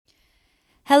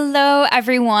Hello,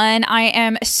 everyone. I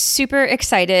am super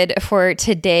excited for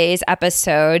today's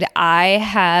episode. I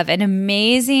have an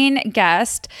amazing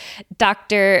guest,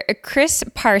 Dr. Chris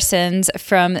Parsons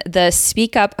from the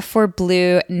Speak Up for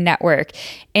Blue Network.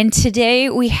 And today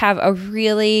we have a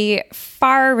really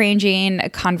far-ranging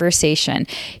conversation.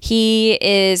 He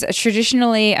is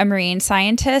traditionally a marine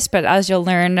scientist, but as you'll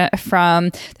learn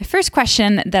from the first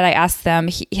question that I asked him,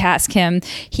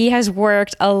 he has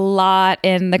worked a lot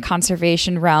in the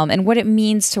conservation realm and what it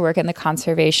means to work in the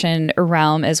conservation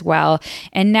realm as well.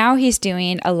 And now he's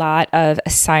doing a lot of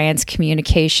science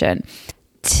communication.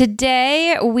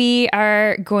 Today, we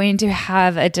are going to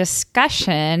have a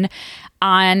discussion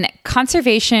on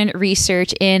conservation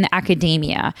research in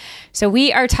academia. So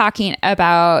we are talking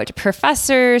about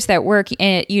professors that work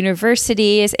at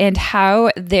universities and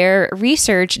how their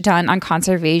research done on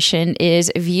conservation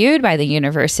is viewed by the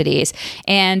universities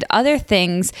and other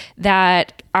things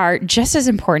that are just as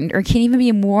important or can even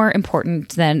be more important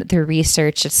than the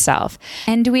research itself.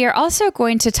 And we are also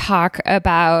going to talk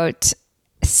about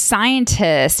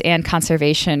scientists and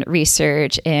conservation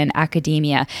research in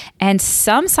academia. And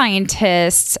some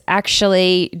scientists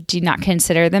actually do not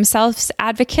consider themselves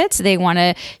advocates. They want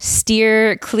to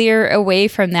steer clear away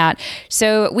from that.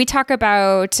 So we talk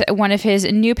about one of his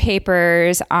new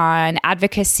papers on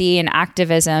advocacy and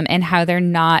activism and how they're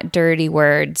not dirty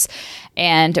words,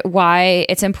 and why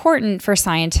it's important for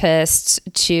scientists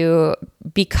to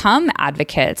become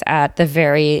advocates at the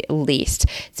very least.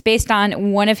 It's based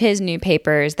on one of his new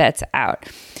papers that's out.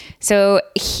 So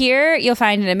here you'll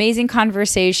find an amazing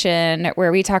conversation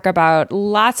where we talk about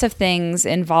lots of things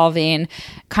involving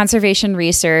conservation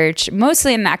research,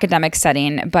 mostly in an academic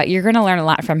setting, but you're going to learn a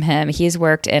lot from him. He's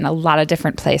worked in a lot of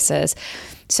different places.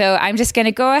 So I'm just going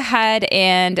to go ahead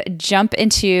and jump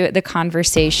into the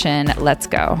conversation. Let's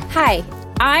go. Hi,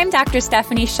 I'm Dr.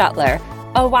 Stephanie Schuttler,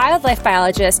 a wildlife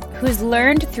biologist who's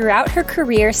learned throughout her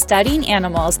career studying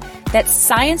animals that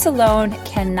science alone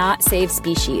cannot save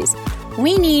species.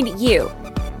 We need you.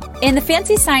 In the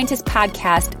Fancy Scientist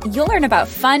podcast, you'll learn about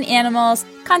fun animals,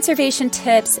 conservation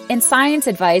tips, and science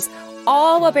advice,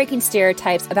 all while breaking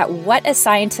stereotypes about what a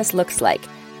scientist looks like.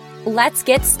 Let's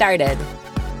get started.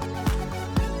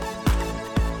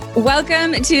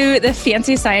 Welcome to the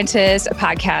Fancy Scientist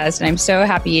podcast, and I'm so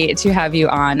happy to have you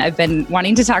on. I've been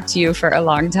wanting to talk to you for a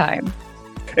long time.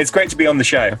 It's great to be on the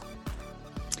show.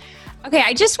 Okay,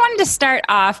 I just wanted to start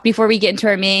off before we get into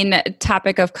our main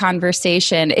topic of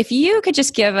conversation. If you could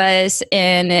just give us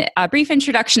a brief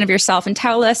introduction of yourself and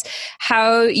tell us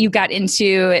how you got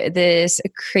into this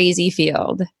crazy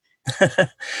field.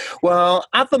 Well,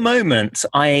 at the moment,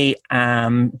 I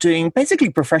am doing basically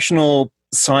professional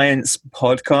science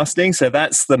podcasting. So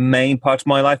that's the main part of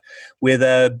my life, with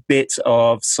a bit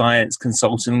of science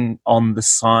consulting on the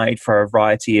side for a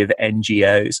variety of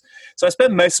NGOs. So I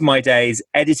spend most of my days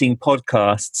editing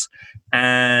podcasts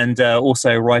and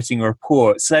also writing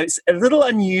reports. So it's a little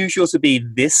unusual to be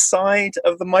this side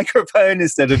of the microphone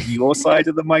instead of your side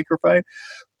of the microphone.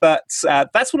 But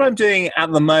that's what I'm doing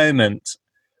at the moment.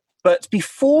 But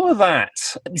before that,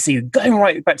 let me see, going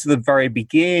right back to the very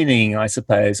beginning, I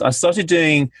suppose, I started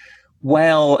doing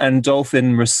whale and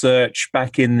dolphin research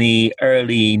back in the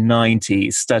early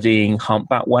 90s, studying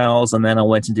humpback whales. And then I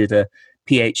went and did a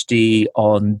PhD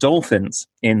on dolphins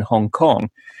in Hong Kong,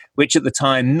 which at the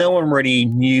time, no one really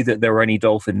knew that there were any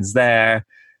dolphins there.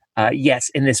 Yet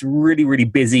in this really, really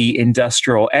busy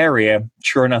industrial area,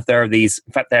 sure enough, there are these,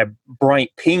 in fact, they're bright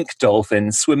pink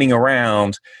dolphins swimming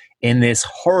around in this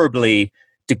horribly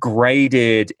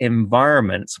degraded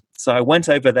environment. So I went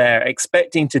over there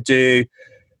expecting to do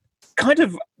kind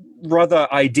of rather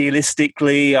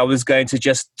idealistically, I was going to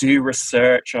just do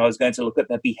research. I was going to look at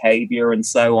their behavior and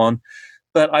so on.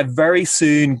 But I very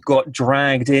soon got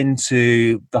dragged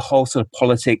into the whole sort of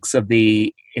politics of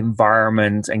the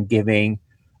environment and giving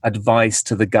advice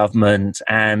to the government.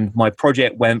 And my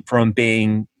project went from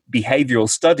being behavioral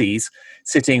studies,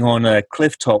 sitting on a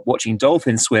cliff top watching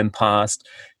dolphins swim past,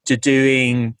 to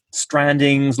doing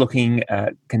strandings, looking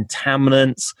at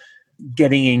contaminants,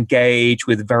 getting engaged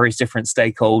with various different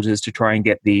stakeholders to try and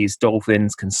get these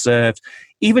dolphins conserved,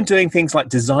 even doing things like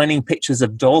designing pictures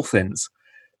of dolphins.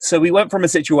 So we went from a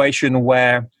situation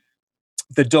where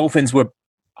the dolphins were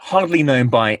hardly known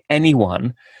by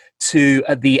anyone to,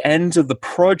 at the end of the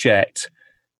project,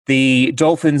 the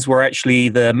dolphins were actually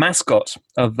the mascot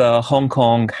of the Hong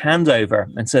Kong handover.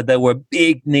 And so there were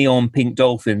big neon pink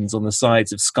dolphins on the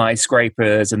sides of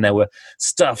skyscrapers, and there were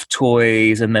stuffed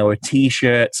toys, and there were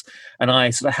T-shirts. And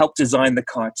I sort of helped design the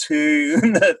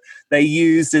cartoon that they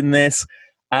used in this.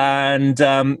 And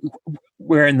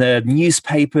we're in the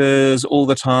newspapers all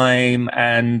the time,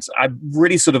 and I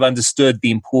really sort of understood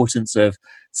the importance of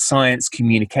science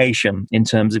communication in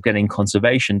terms of getting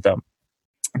conservation done.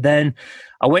 Then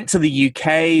I went to the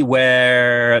UK,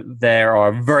 where there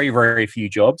are very, very few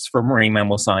jobs for marine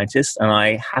mammal scientists, and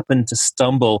I happened to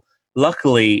stumble,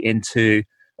 luckily, into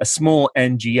a small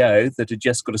NGO that had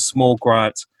just got a small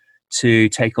grant to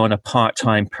take on a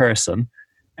part-time person.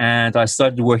 And I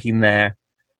started working there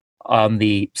on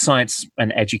the science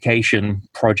and education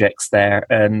projects there,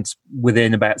 and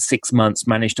within about 6 months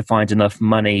managed to find enough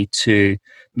money to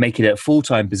make it a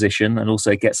full-time position and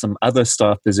also get some other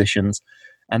staff positions.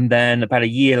 And then about a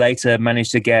year later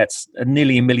managed to get a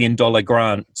nearly $1 million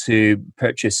grant to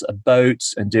purchase a boat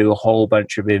and do a whole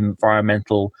bunch of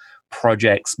environmental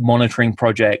projects, monitoring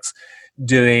projects,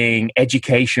 doing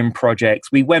education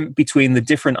projects. We went between the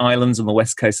different islands on the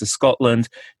west coast of Scotland,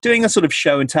 doing a sort of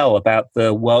show and tell about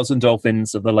the whales and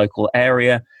dolphins of the local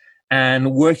area,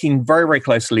 and working very, very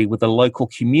closely with the local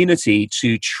community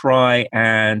to try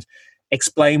and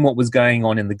explain what was going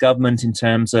on in the government in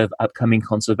terms of upcoming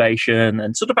conservation,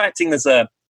 and sort of acting as a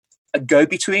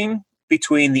go-between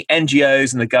between the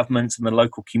NGOs and the government and the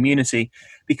local community,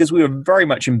 because we were very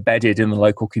much embedded in the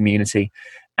local community.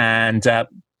 And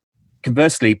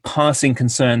conversely, passing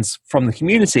concerns from the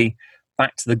community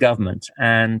back to the government.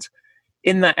 And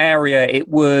in that area, it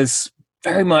was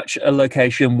very much a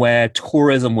location where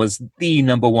tourism was the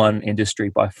number one industry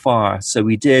by far. So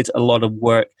we did a lot of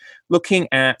work looking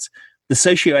at the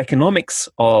socioeconomics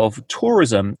of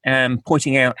tourism and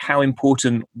pointing out how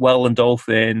important whale and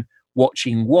dolphin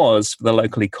watching was for the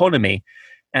local economy.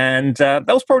 And that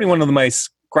was probably one of the most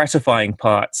gratifying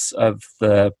parts of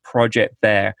the project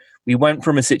there. We went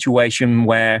from a situation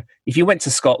where if you went to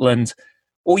Scotland,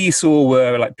 all you saw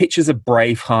were like pictures of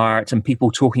Braveheart and people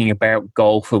talking about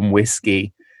golf and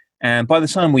whiskey. And by the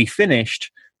time we finished,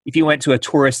 if you went to a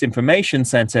tourist information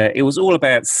center, it was all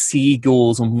about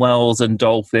seagulls and whales and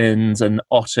dolphins and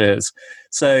otters.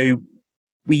 So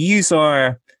we use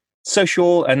our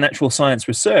social and natural science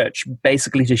research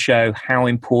basically to show how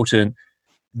important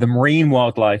the marine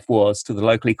wildlife was to the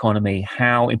local economy,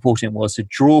 how important it was to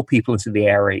draw people into the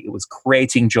area. It was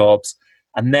creating jobs,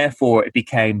 and therefore it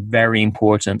became very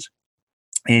important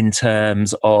in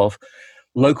terms of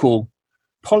local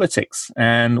politics.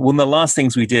 And one of the last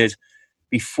things we did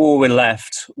before we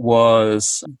left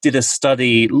was did a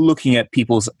study looking at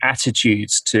people's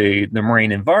attitudes to the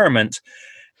marine environment,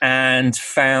 and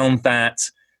found that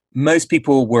most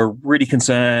people were really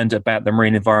concerned about the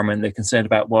marine environment. They're concerned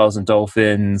about whales and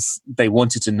dolphins. They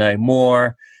wanted to know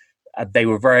more. They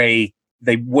wanted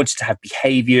to have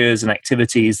behaviors and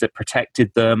activities that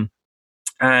protected them.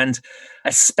 And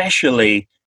especially,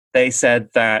 they said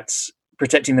that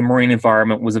protecting the marine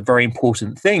environment was a very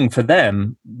important thing for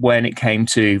them when it came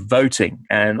to voting.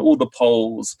 And all the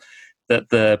polls that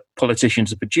the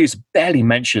politicians had produced barely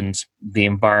mentioned the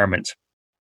environment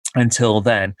until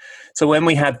then. So when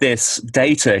we had this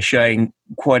data showing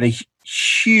quite a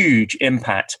huge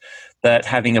impact that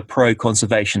having a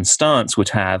pro-conservation stance would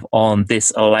have on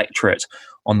this electorate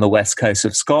on the west coast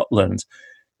of Scotland,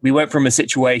 we went from a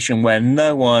situation where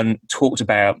no one talked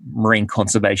about marine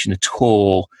conservation at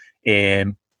all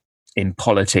in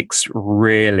politics,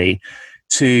 really,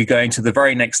 to going to the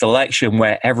very next election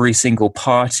where every single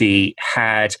party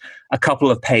had a couple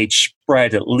of page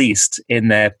spread at least in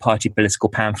their party political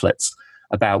pamphlets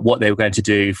about what they were going to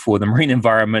do for the marine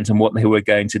environment and what they were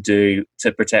going to do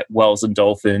to protect whales and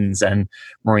dolphins and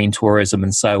marine tourism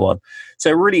and so on. So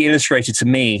it really illustrated to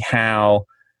me how,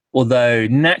 although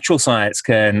natural science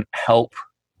can help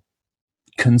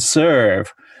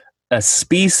conserve a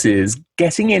species,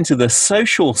 getting into the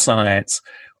social science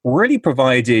really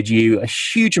provided you a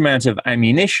huge amount of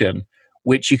ammunition,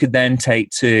 which you could then take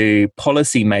to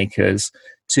policymakers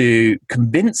to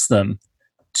convince them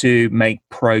to make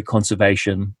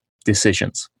pro-conservation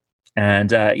decisions.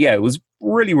 And it was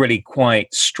really, really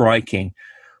quite striking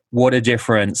what a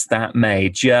difference that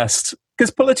made, just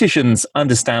because politicians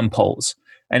understand polls.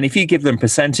 And if you give them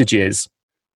percentages,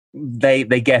 they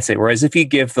get it. Whereas if you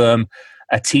give them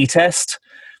a t-test,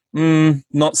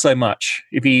 not so much.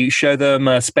 If you show them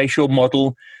a spatial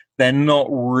model, they're not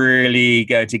really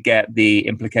going to get the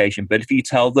implication. But if you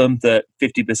tell them that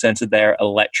 50% of their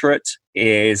electorate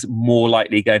is more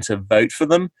likely going to vote for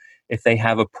them if they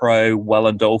have a pro-whale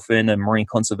and dolphin and marine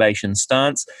conservation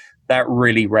stance, that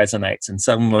really resonates. And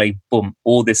suddenly, boom,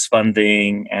 all this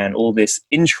funding and all this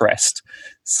interest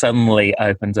suddenly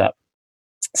opened up.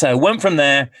 So I went from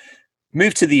there,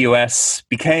 moved to the US,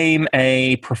 became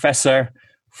a professor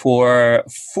for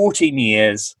 14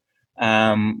 years,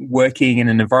 working in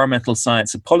an environmental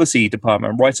science and policy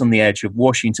department right on the edge of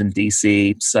Washington,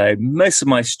 D.C. So most of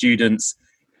my students,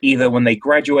 either when they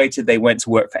graduated, they went to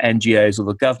work for NGOs or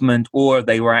the government, or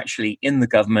they were actually in the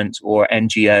government or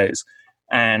NGOs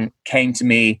and came to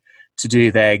me to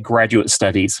do their graduate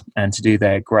studies and to do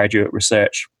their graduate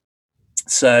research.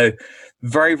 So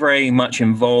very, very much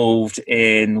involved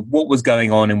in what was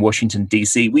going on in Washington,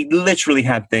 D.C. We literally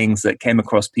had things that came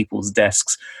across people's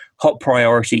desks, hot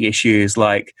priority issues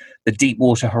like the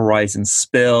Deepwater Horizon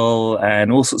spill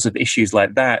and all sorts of issues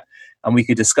like that. And we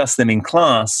could discuss them in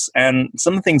class. And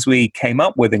some of the things we came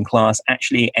up with in class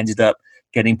actually ended up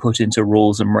getting put into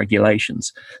rules and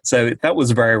regulations. So that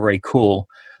was very, very cool.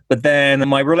 But then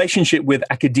my relationship with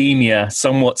academia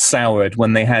somewhat soured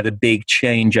when they had a big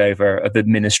changeover of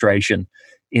administration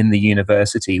in the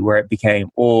university, where it became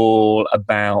all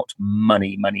about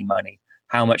money, money, money.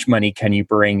 How much money can you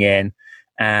bring in?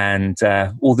 And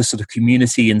all this sort of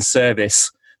community and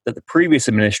service that the previous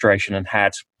administration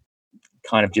had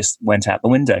kind of just went out the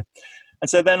window. And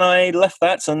so then I left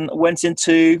that and went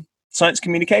into science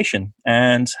communication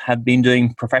and have been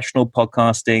doing professional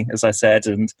podcasting, as I said,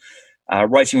 and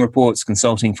writing reports,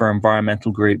 consulting for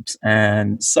environmental groups,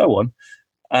 and so on.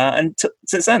 And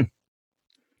since then.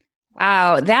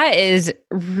 Wow, that is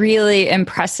really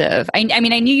impressive. I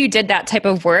mean, I knew you did that type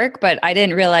of work, but I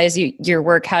didn't realize your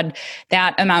work had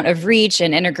that amount of reach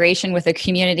and integration with the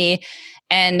community.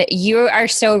 And you are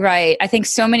so right. I think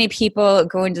so many people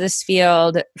go into this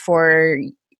field for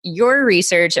your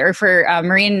research or for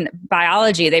marine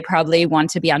biology. They probably want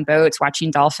to be on boats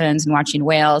watching dolphins and watching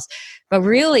whales. But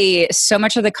really, so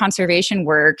much of the conservation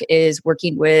work is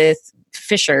working with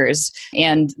fishers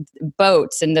and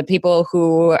boats and the people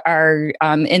who are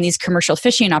in these commercial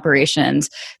fishing operations,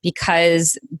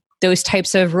 because those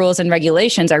types of rules and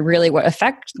regulations are really what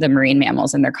affect the marine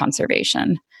mammals and their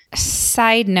conservation.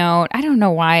 Side note, I don't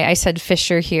know why I said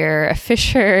fisher here. A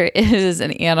fisher is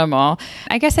an animal.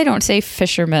 I guess I don't say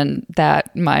fisherman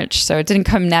that much, so it didn't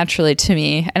come naturally to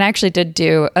me. And I actually did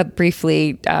do a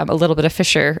little bit of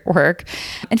fisher work.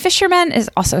 And fisherman is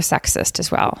also sexist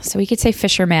as well. So we could say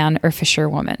fisherman or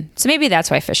fisherwoman. So maybe that's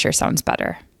why fisher sounds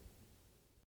better.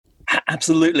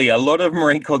 Absolutely. A lot of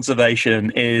marine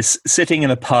conservation is sitting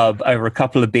in a pub over a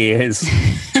couple of beers,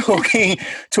 talking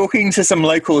to some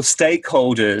local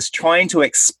stakeholders, trying to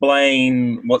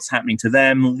explain what's happening to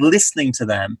them, listening to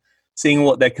them, seeing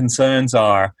what their concerns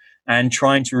are, and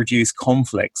trying to reduce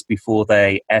conflicts before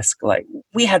they escalate.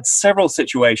 We had several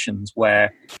situations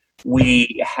where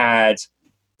we had,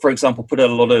 for example, put a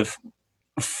lot of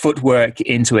footwork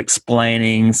into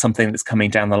explaining something that's coming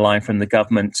down the line from the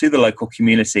government to the local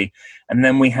community. And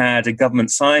then we had a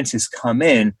government scientist come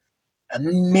in and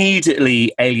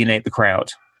immediately alienate the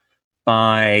crowd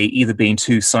by either being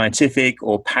too scientific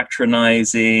or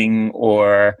patronizing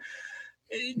or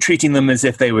treating them as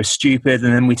if they were stupid.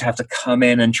 And then we'd have to come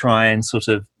in and try and sort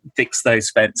of fix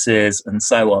those fences and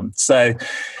so on. So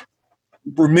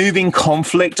removing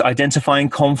conflict, identifying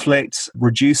conflict,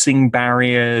 reducing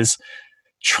barriers,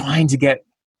 trying to get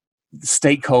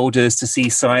stakeholders to see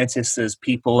scientists as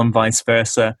people and vice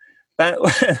versa. That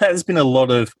has been a lot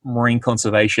of marine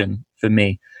conservation for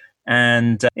me.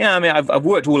 And I've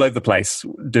worked all over the place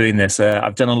doing this.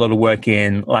 I've done a lot of work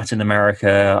in Latin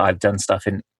America. I've done stuff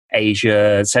in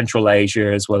Asia, Central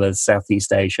Asia, as well as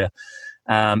Southeast Asia.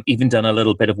 Even done a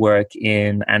little bit of work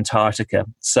in Antarctica.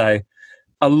 So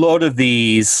a lot of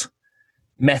these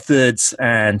methods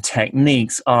and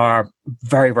techniques are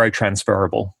very, very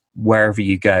transferable wherever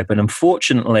you go. But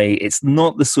unfortunately, it's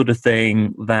not the sort of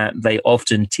thing that they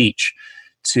often teach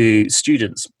to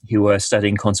students who are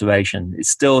studying conservation. It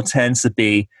still tends to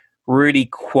be really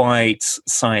quite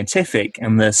scientific,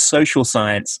 and the social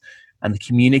science and the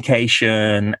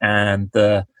communication and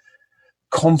the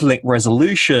conflict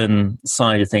resolution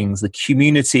side of things, the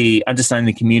community, understanding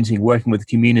the community, working with the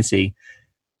community,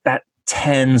 that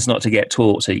tends not to get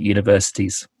taught at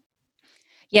universities.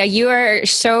 Yeah, you are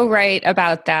so right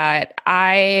about that.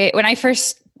 When I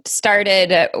first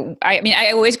started,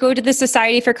 I always go to the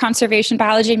Society for Conservation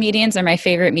Biology meetings. They're my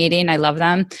favorite meeting. I love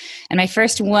them. And my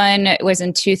first one was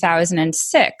in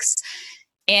 2006.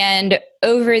 And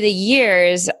over the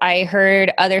years, I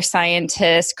heard other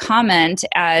scientists comment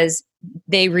as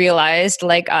they realized,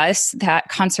 like us, that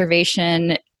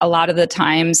conservation, a lot of the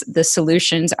times the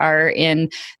solutions are in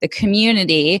the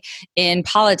community, in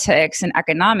politics and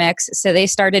economics. So they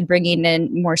started bringing in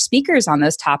more speakers on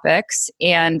those topics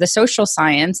and the social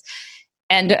science.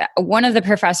 And one of the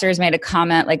professors made a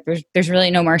comment like, there's really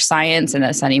no more science in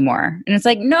this anymore. And it's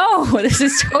like, no, this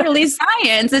is totally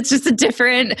science. It's just a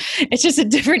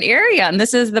different area. And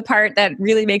this is the part that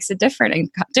really makes a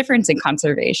difference in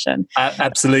conservation.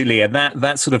 Absolutely. And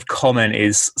that sort of comment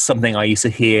is something I used to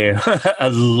hear a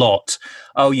lot.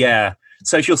 Oh yeah,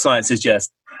 social science is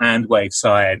just hand wave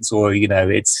science, or,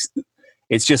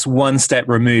 it's just one step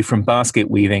removed from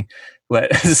basket weaving, where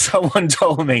someone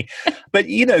told me. But,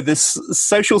 the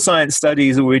social science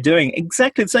studies that we're doing,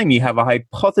 exactly the same. You have a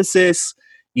hypothesis,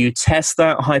 you test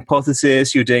that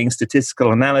hypothesis, you're doing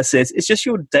statistical analysis. It's just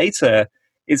your data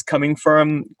is coming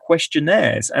from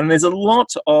questionnaires. And there's a lot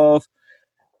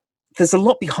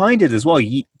behind it as well.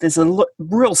 There's a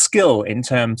real skill in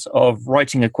terms of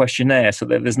writing a questionnaire so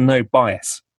that there's no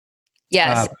bias.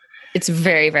 Yes. It's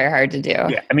very, very hard to do.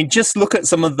 Yeah, I mean, just look at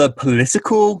some of the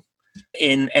political,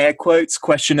 in air quotes,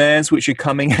 questionnaires which are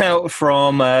coming out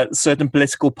from certain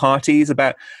political parties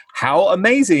about how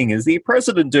amazing is the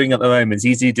president doing at the moment.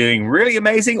 Is he doing really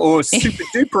amazing or super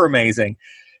duper amazing?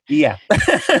 Yeah.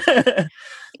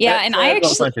 Yeah, and I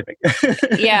actually,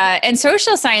 yeah, and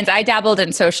social science, I dabbled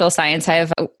in social science. I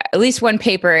have at least one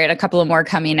paper and a couple of more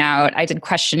coming out. I did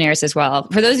questionnaires as well.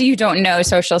 For those of you who don't know,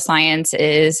 social science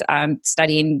is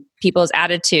studying people's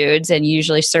attitudes and you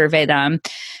usually survey them.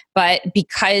 But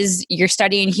because you're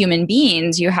studying human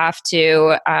beings, you have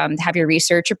to have your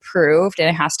research approved, and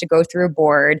it has to go through a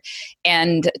board.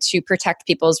 And to protect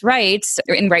people's rights,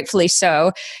 and rightfully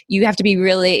so, you have to be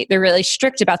they're really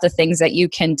strict about the things that you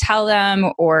can tell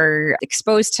them or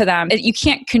expose to them. You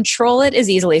can't control it as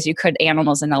easily as you could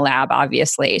animals in a lab,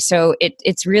 obviously. So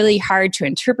it's really hard to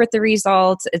interpret the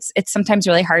results. It's sometimes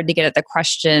really hard to get at the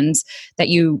questions that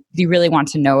you really want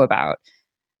to know about.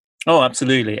 Oh,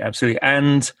 absolutely. Absolutely.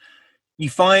 And you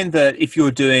find that if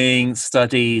you're doing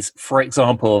studies, for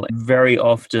example, very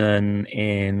often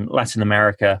in Latin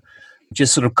America,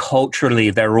 just sort of culturally,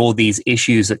 there are all these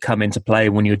issues that come into play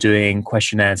when you're doing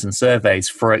questionnaires and surveys.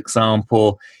 For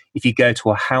example, if you go to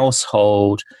a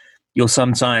household, you'll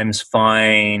sometimes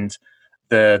find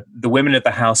the women of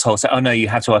the household say, oh, no, you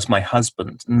have to ask my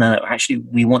husband. No, actually,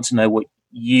 we want to know what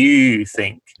you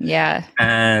think. Yeah.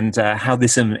 And how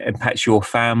this impacts your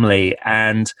family,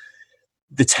 and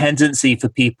the tendency for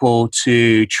people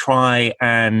to try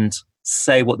and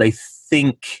say what they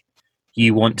think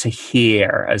you want to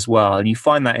hear as well. And you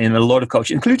find that in a lot of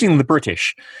cultures, including the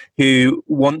British, who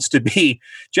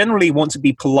generally want to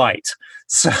be polite.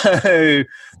 So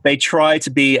they try to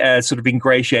be as sort of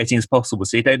ingratiating as possible.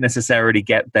 So you don't necessarily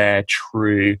get their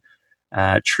true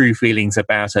feelings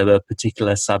about a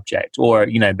particular subject, or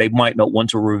they might not want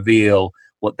to reveal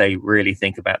what they really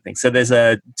think about things. So there's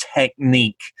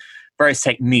various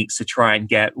techniques to try and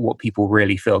get what people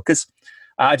really feel. Because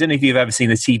I don't know if you've ever seen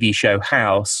the TV show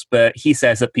House, but he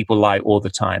says that people lie all the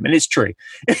time, and it's true.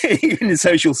 Even in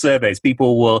social surveys,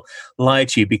 people will lie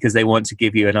to you because they want to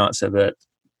give you an answer that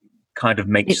kind of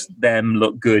makes them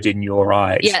look good in your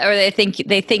eyes. Yeah, or they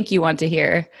think you want to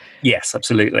hear. Yes,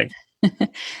 absolutely.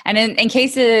 And in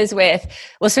cases with,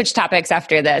 we'll switch topics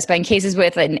after this, but in cases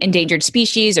with an endangered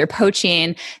species or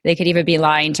poaching, they could even be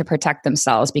lying to protect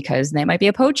themselves because they might be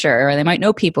a poacher, or they might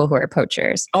know people who are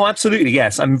poachers. Oh, absolutely,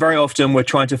 yes. And very often we're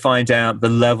trying to find out the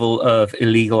level of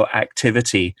illegal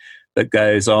activity that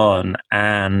goes on.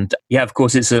 And yeah, of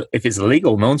course, if it's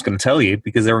illegal, no one's going to tell you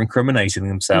because they're incriminating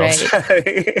themselves.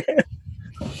 Right.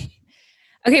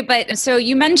 Okay, but so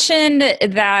you mentioned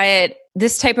that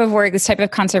this type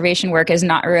of conservation work is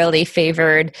not really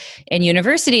favored in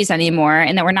universities anymore,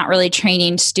 and that we're not really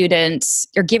training students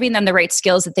or giving them the right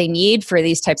skills that they need for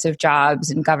these types of jobs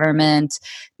in government,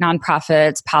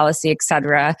 nonprofits, policy,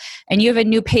 etc. And you have a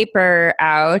new paper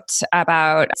out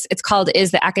it's called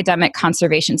 "Is the Academic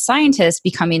Conservation Scientist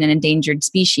Becoming an Endangered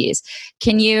Species?"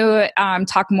 Can you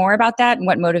talk more about that and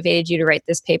what motivated you to write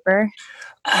this paper?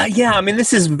 Yeah, I mean,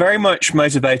 this is very much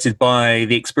motivated by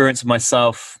the experience of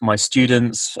myself, my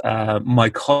students,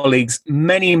 my colleagues,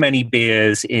 many, many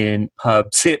beers in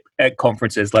pubs, at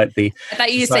conferences like the... I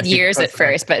thought you said years at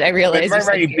first, but I realized...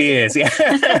 Many beers, yeah.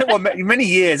 Well, many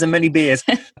years and many beers.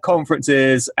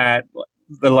 Conferences at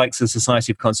the likes of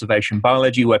Society of Conservation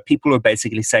Biology, where people are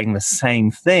basically saying the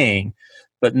same thing,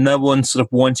 but no one's sort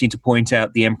of wanting to point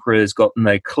out the emperor's got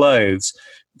no clothes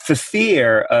for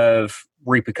fear of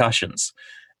repercussions.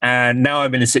 And now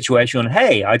I'm in a situation,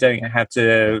 hey, I don't have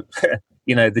to,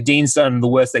 the dean's done the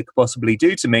worst they could possibly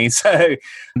do to me. So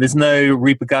there's no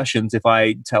repercussions if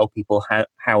I tell people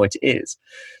how it is.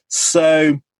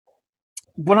 So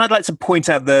what I'd like to point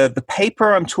out, the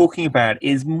paper I'm talking about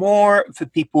is more for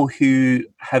people who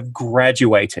have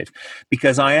graduated,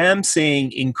 because I am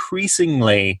seeing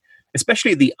increasingly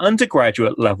especially at the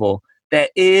undergraduate level, there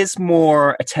is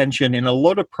more attention in a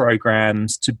lot of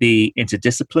programs to be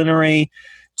interdisciplinary,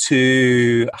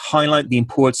 to highlight the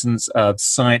importance of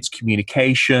science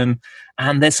communication.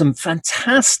 And there's some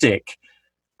fantastic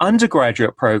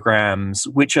undergraduate programs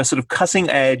which are sort of cutting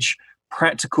edge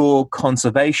practical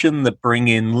conservation that bring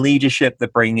in leadership,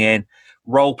 that bring in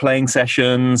role-playing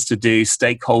sessions to do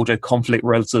stakeholder conflict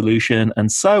resolution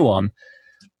and so on.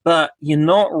 But you're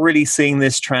not really seeing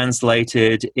this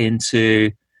translated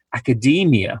into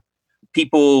academia.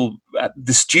 The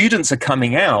students are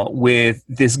coming out with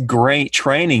this great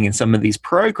training in some of these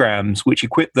programs which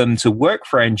equip them to work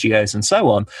for NGOs and so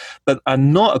on, but are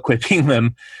not equipping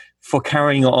them for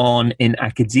carrying on in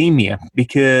academia,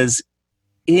 because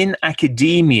in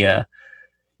academia,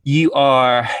 you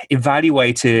are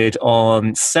evaluated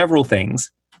on several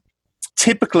things.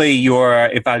 Typically, you're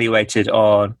evaluated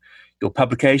on your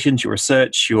publications, your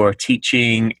research, your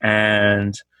teaching,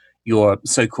 and your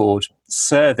so-called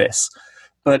service.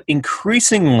 But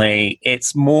increasingly,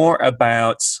 it's more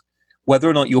about whether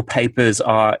or not your papers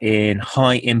are in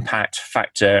high impact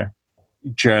factor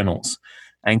journals.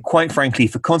 And quite frankly,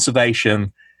 for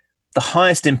conservation, the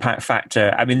highest impact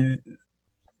factor,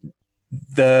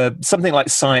 something like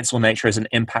Science or Nature has an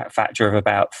impact factor of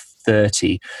about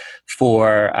 30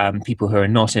 for people who are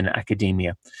not in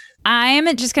academia.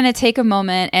 I'm just going to take a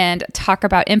moment and talk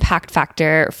about impact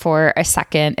factor for a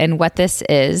second and what this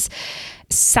is.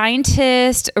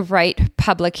 Scientists write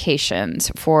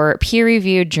publications for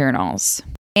peer-reviewed journals.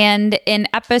 And in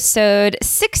episode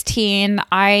 16,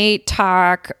 I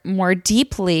talk more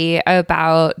deeply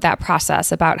about that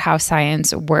process, about how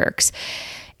science works.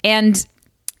 And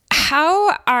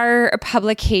how our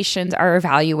publications are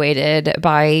evaluated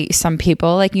by some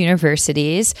people, like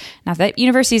universities, not that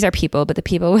universities are people, but the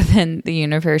people within the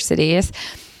universities,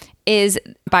 is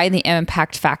by the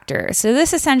impact factor. So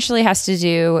this essentially has to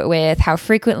do with how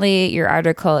frequently your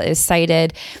article is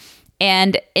cited.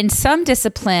 And in some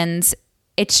disciplines,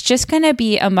 it's just going to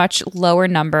be a much lower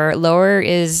number. Lower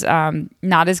is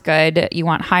not as good. You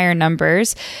want higher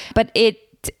numbers. But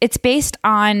it's based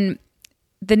on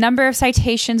the number of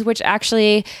citations, which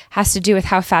actually has to do with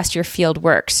how fast your field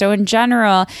works. So in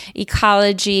general,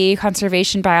 ecology,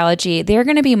 conservation biology, they're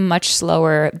going to be much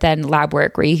slower than lab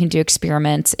work, where you can do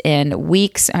experiments in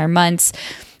weeks or months.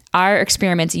 Our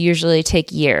experiments usually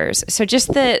take years. So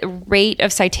just the rate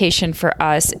of citation for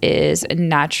us is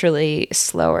naturally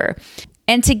slower.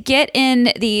 And to get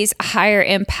in these higher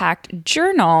impact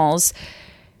journals,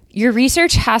 your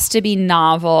research has to be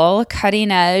novel, cutting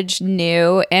edge,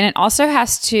 new, and it also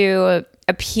has to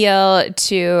appeal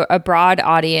to a broad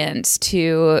audience,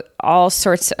 to all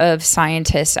sorts of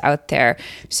scientists out there.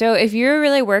 So if you're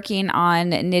really working on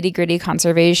nitty-gritty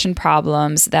conservation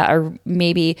problems that are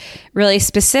maybe really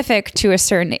specific to a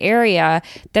certain area,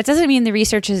 that doesn't mean the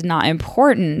research is not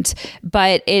important,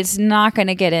 but it's not going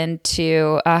to get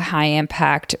into a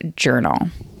high-impact journal.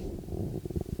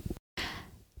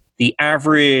 The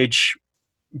average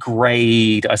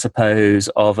grade, I suppose,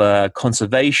 of a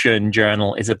conservation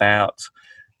journal is about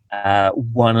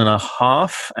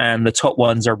 1.5, and the top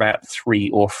ones are about 3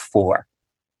 or 4.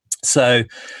 So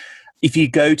if you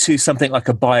go to something like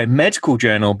a biomedical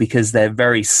journal, because they're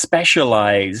very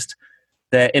specialized,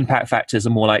 their impact factors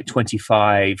are more like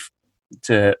 25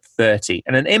 to 30.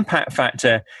 And an impact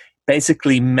factor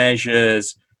basically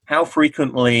measures how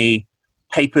frequently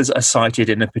papers are cited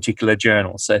in a particular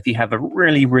journal. So if you have a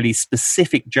really, really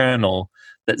specific journal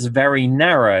that's very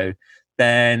narrow,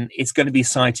 then it's going to be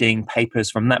citing papers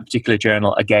from that particular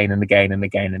journal again and again and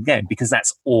again and again, because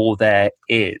that's all there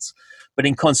is. But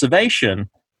in conservation,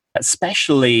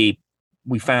 especially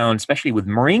with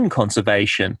marine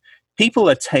conservation, people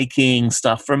are taking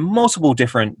stuff from multiple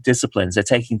different disciplines. They're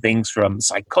taking things from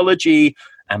psychology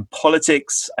and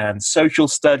politics and social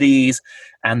studies,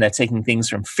 and they're taking things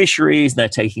from fisheries, and they're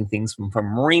taking things from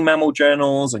marine mammal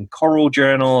journals and coral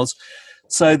journals.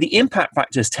 So the impact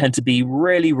factors tend to be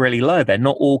really, really low. They're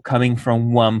not all coming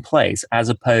from one place, as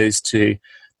opposed to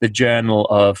the Journal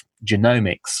of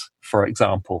Genomics, for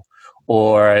example,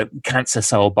 or cancer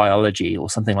cell biology or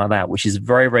something like that, which is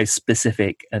very, very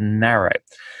specific and narrow.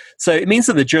 So it means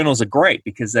that the journals are great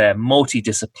because they're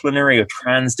multidisciplinary or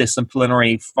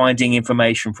transdisciplinary, finding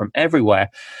information from everywhere.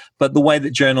 But the way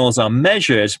that journals are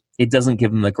measured, it doesn't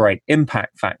give them a great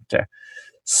impact factor.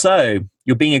 So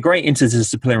you're being a great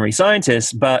interdisciplinary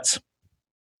scientist, but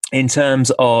in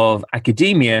terms of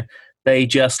academia, they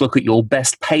just look at your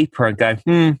best paper and go,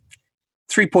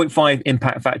 3.5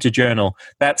 impact factor journal.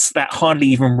 That hardly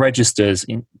even registers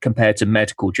compared to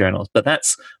medical journals, but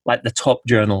that's like the top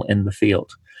journal in the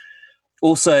field.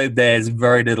 Also, there's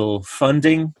very little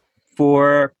funding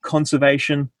for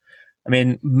conservation. I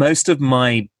mean, most of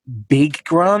my a big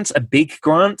grant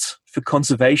for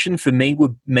conservation for me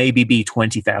would maybe be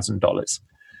 $20,000.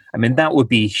 I mean, that would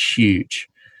be huge.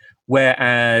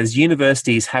 Whereas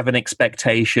universities have an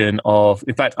expectation of,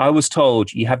 in fact, I was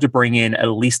told you have to bring in at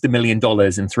least $1 million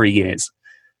in 3 years.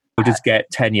 We'll just get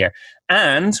tenure.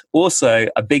 And also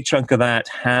a big chunk of that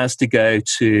has to go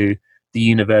to the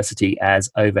university as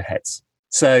overheads.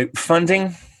 So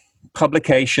funding,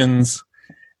 publications,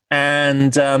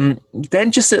 and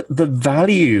then just the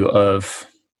value of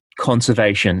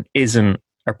conservation isn't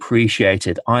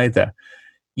appreciated either.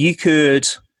 You could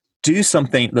do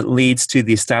something that leads to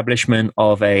the establishment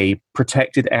of a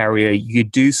protected area. You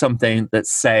do something that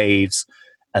saves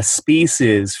a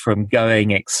species from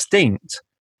going extinct,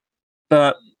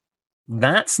 but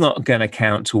that's not going to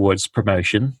count towards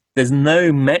promotion. There's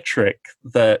no metric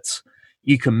that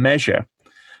you can measure.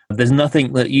 There's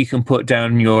nothing that you can put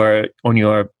down on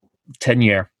your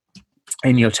tenure,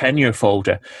 in your tenure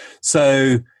folder.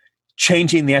 So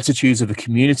changing the attitudes of a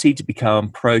community to become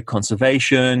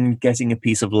pro-conservation, getting a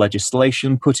piece of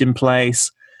legislation put in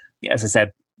place, as I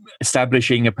said,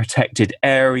 establishing a protected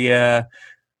area,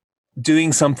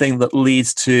 doing something that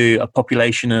leads to a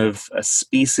population of a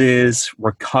species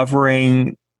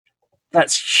recovering.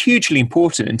 That's hugely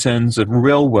important in terms of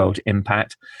real-world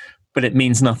impact, but it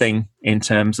means nothing in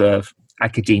terms of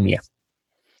academia.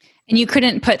 And you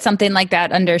couldn't put something like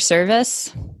that under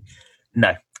service?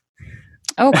 No.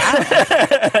 Oh,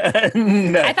 wow.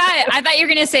 No. I thought you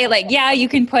were going to say you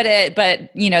can put it, but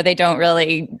they don't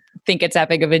really think it's that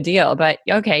big of a deal, but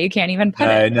okay, you can't even put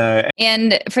it. No.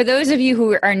 And for those of you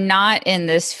who are not in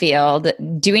this field,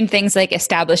 doing things like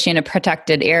establishing a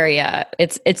protected area,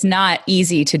 it's not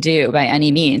easy to do by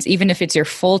any means, even if it's your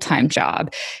full-time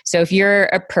job. So if you're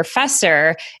a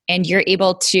professor and you're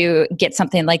able to get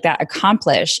something like that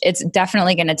accomplished, it's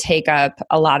definitely going to take up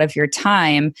a lot of your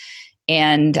time.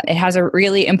 And it has a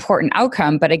really important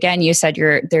outcome. But again, you said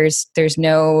there's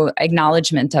no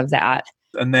acknowledgement of that.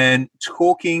 And then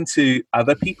talking to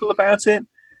other people about it,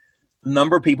 a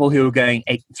number of people who are going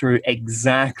through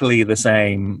exactly the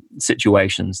same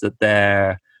situations, that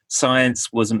their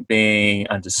science wasn't being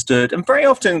understood. And very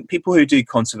often people who do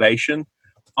conservation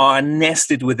are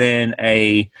nested within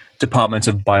a department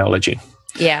of biology.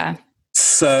 Yeah.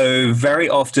 So very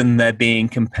often they're being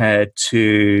compared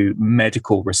to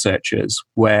medical researchers,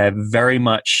 where very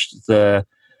much the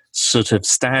sort of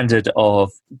standard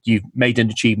of you've made an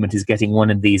achievement is getting one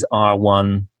of these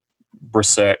R1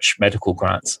 research medical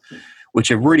grants,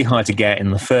 which are really hard to get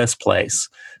in the first place.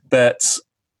 But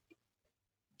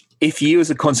if you as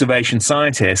a conservation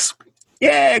scientist,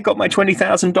 got my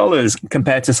 $20,000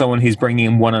 compared to someone who's bringing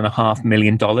in $1.5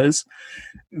 million,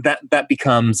 that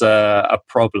becomes a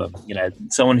problem.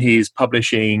 Someone who's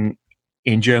publishing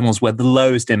in journals where the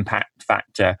lowest impact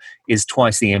factor is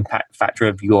twice the impact factor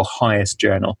of your highest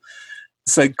journal.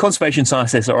 So conservation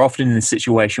scientists are often in a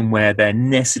situation where they're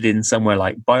nested in somewhere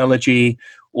like biology,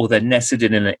 or they're nested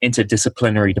in an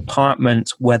interdisciplinary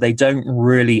department where they don't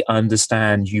really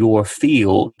understand your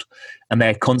field, and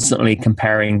they're constantly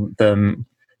comparing them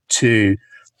to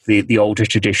the older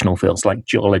traditional fields like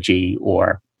geology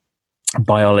or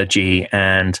biology.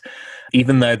 And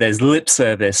even though there's lip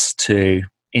service to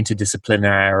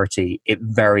interdisciplinarity, it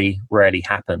very rarely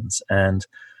happens. And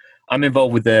I'm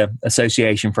involved with the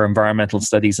Association for Environmental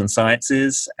Studies and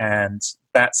Sciences, and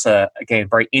that's again,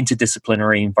 very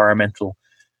interdisciplinary environmental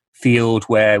field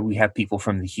where we have people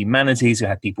from the humanities, we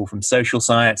have people from social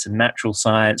science and natural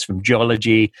science, from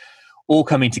geology, all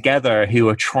coming together who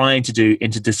are trying to do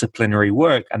interdisciplinary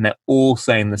work, and they're all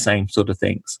saying the same sort of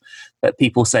things. That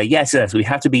people say, yes, we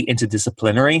have to be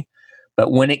interdisciplinary,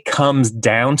 but when it comes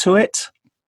down to it,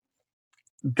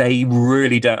 they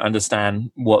really don't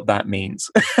understand what that means.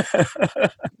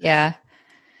 Yeah.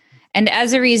 And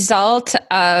as a result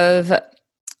of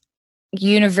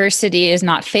university is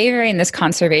not favoring this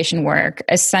conservation work,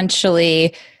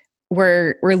 essentially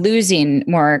we're losing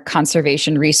more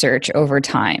conservation research over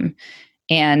time,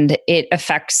 and it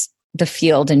affects the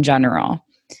field in general.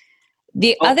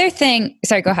 The other thing,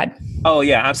 sorry, go ahead. Oh,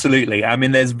 yeah, absolutely. I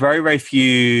mean, there's very, very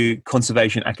few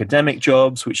conservation academic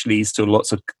jobs, which leads to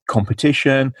lots of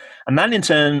competition. And that in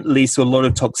turn leads to a lot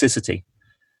of toxicity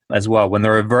as well. When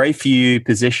there are very few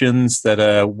positions that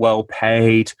are well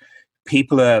paid,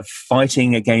 people are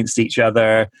fighting against each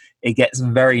other. It gets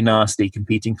very nasty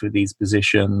competing for these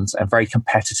positions and very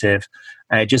competitive.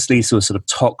 And it just leads to a sort of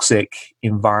toxic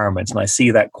environment. And I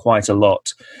see that quite a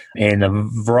lot in a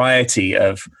variety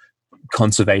of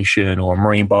conservation or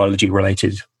marine biology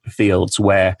related fields,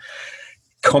 where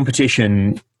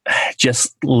competition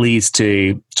just leads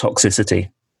to toxicity.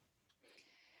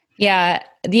 Yeah.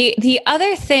 The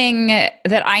other thing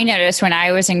that I noticed when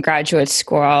I was in graduate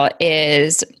school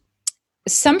is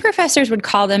some professors would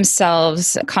call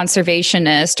themselves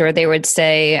conservationist, or they would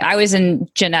say, I was in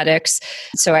genetics,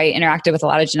 so I interacted with a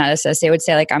lot of geneticists. They would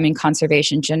say, like, I'm in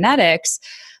conservation genetics.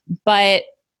 But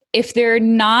if they're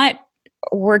not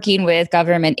working with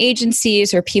government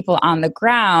agencies or people on the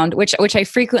ground, which I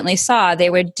frequently saw, they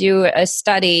would do a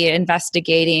study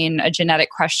investigating a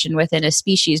genetic question within a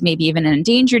species, maybe even an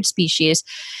endangered species,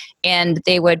 and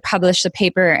they would publish the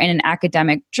paper in an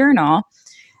academic journal.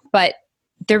 But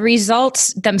the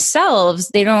results themselves,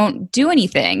 they don't do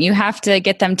anything. You have to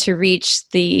get them to reach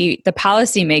the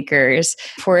policymakers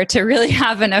for it to really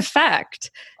have an effect.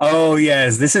 Oh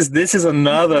yes, this is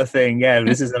another thing. Yeah,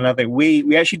 this is another thing.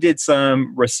 We actually did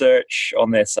some research on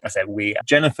this. I said we.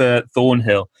 Jennifer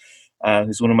Thornhill,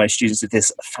 who's one of my students, did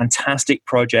this fantastic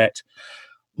project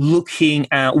looking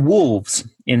at wolves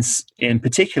in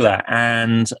particular,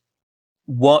 and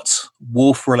what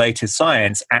wolf-related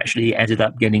science actually ended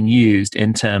up getting used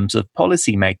in terms of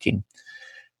policy making.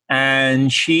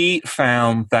 And she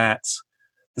found that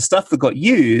the stuff that got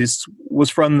used was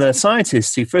from the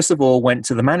scientists who, first of all, went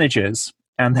to the managers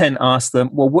and then asked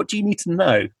them, well, what do you need to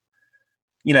know?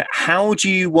 You know, how do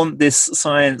you want this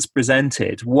science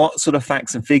presented? What sort of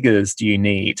facts and figures do you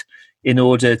need in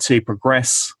order to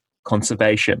progress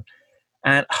conservation?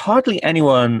 And hardly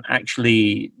anyone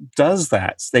actually does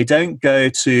that. They don't go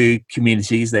to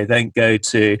communities. They don't go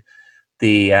to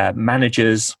the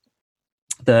managers,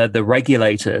 the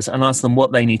regulators, and ask them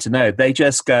what they need to know. They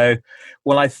just go,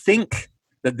 well, I think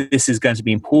that this is going to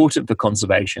be important for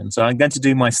conservation, so I'm going to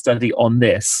do my study on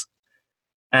this.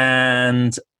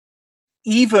 And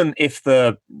even if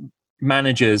the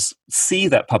managers see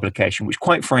that publication, which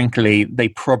quite frankly, they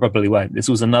probably won't. This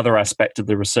was another aspect of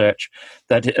the research,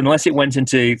 that unless it went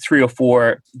into 3 or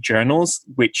 4 journals,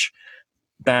 which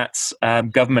that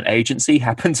government agency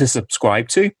happened to subscribe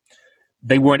to,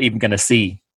 they weren't even going to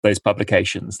see those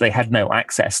publications. They had no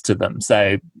access to them.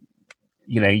 So,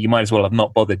 you know, you might as well have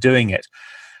not bothered doing it.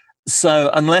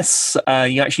 So unless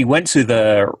you actually went to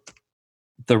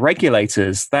the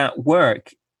regulators, that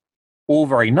work, all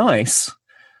very nice,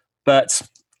 but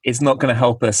it's not going to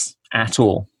help us at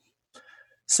all.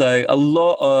 So a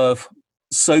lot of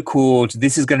so-called,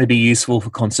 this is going to be useful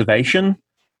for conservation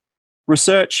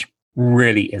research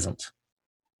really isn't.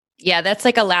 Yeah, that's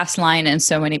like a last line in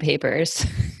so many papers.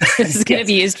 This is going to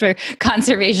be used for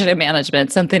conservation and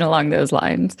management, something along those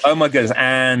lines. Oh my goodness.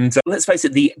 And let's face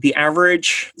it, the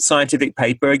average scientific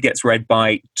paper gets read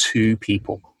by 2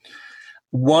 people.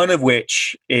 One of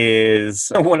which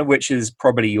is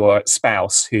probably your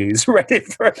spouse who's read it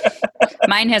for.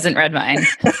 Mine hasn't read mine.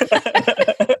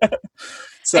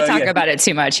 So, I talk about it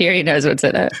too much. He already knows what's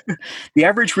in it. The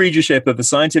average readership of a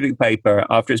scientific paper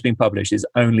after it's been published is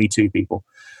only 2 people.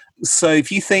 So if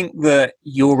you think that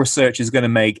your research is going to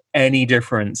make any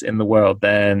difference in the world,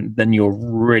 then you're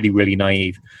really, really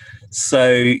naive.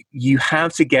 So you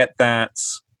have to get that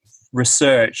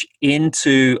research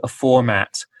into a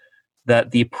format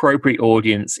that the appropriate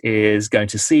audience is going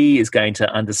to see, is going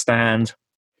to understand.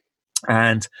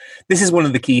 And this is one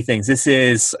of the key things. This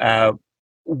is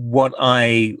what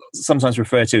I sometimes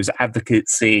refer to as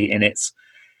advocacy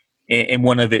in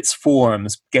one of its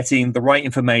forms, getting the right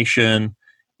information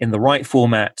in the right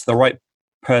format to the right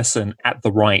person at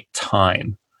the right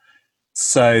time.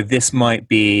 So this might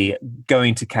be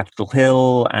going to Capitol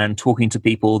Hill and talking to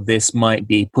people. This might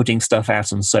be putting stuff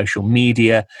out on social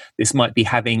media. This might be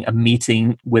having a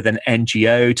meeting with an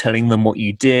NGO, telling them what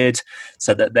you did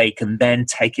so that they can then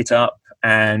take it up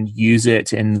and use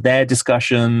it in their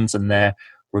discussions and their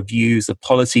reviews of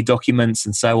policy documents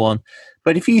and so on.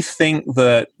 But if you think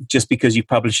that just because you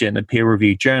publish it in a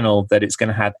peer-reviewed journal that it's going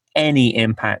to have any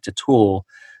impact at all,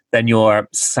 then you're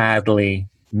sadly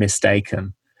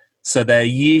mistaken. So there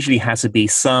usually has to be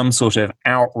some sort of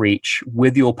outreach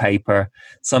with your paper,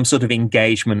 some sort of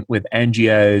engagement with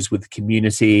NGOs, with the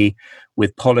community,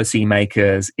 with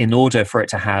policymakers in order for it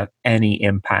to have any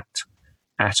impact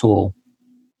at all.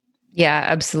 Yeah,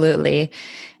 absolutely.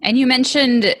 And you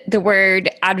mentioned the word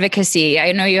advocacy.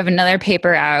 I know you have another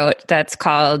paper out that's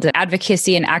called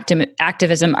Advocacy and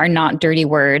Activism Are Not Dirty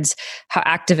Words, How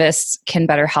Activists Can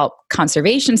Better Help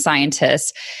Conservation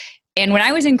Scientists. And when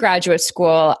I was in graduate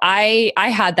school, I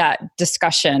had that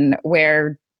discussion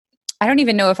where I don't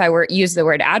even know if I used the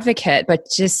word advocate, but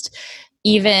just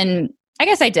even, I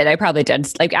guess I did, I probably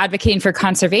did, like advocating for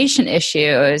conservation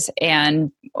issues.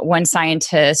 And one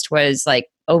scientist was like,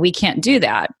 oh, we can't do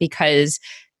that because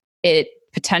it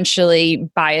potentially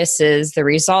biases the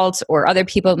results, or other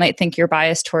people might think you're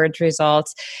biased towards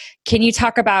results. Can you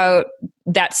talk about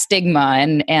that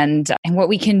stigma and what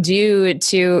we can do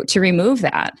to remove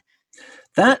that?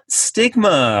 That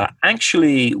stigma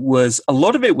actually a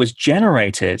lot of it was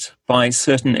generated by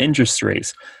certain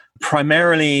industries,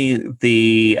 primarily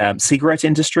the cigarette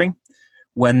industry,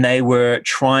 when they were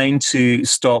trying to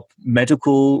stop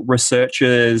medical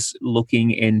researchers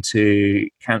looking into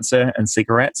cancer and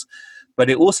cigarettes. But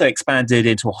it also expanded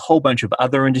into a whole bunch of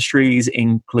other industries,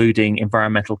 including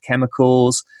environmental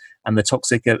chemicals and the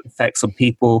toxic effects on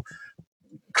people,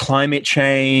 climate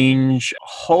change, a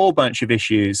whole bunch of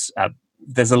issues.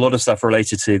 There's a lot of stuff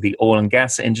related to the oil and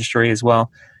gas industry as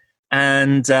well.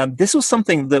 And this was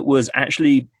something that was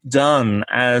actually done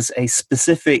as a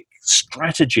specific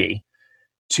strategy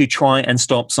to try and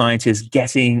stop scientists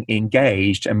getting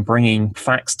engaged and bringing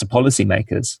facts to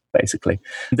policymakers, basically.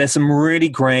 There's some really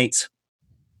great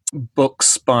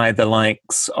books by the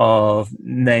likes of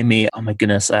Naomi,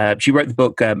 she wrote the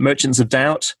book Merchants of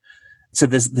Doubt. So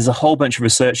there's a whole bunch of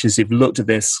researchers who've looked at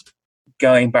this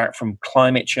going back from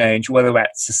climate change, whether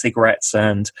that's to cigarettes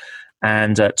and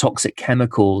toxic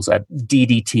chemicals,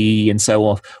 DDT and so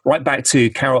on, right back to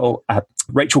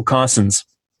Rachel Carson's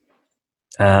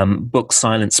book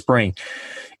Silent Spring.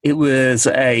 It was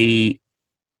a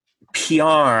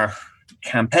PR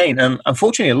campaign, and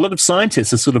unfortunately a lot of scientists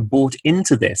have sort of bought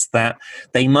into this, that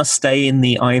they must stay in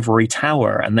the ivory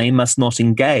tower and they must not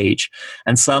engage,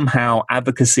 and somehow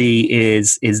advocacy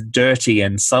is dirty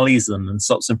and sullies them and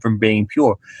stops them from being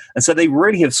pure. And so they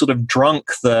really have sort of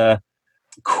drunk the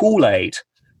Kool-Aid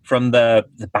from the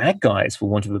bad guys, for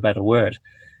want of a better word.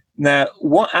 Now,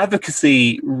 what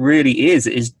advocacy really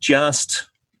is just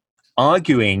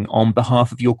arguing on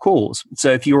behalf of your cause.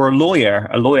 So if you're a lawyer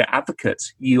advocate,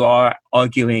 you are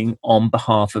arguing on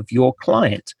behalf of your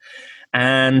client.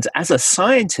 And as a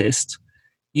scientist,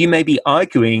 you may be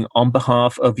arguing on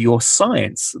behalf of your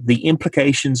science, the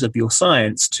implications of your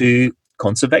science to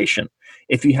conservation.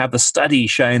 If you have a study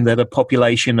showing that a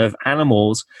population of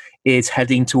animals is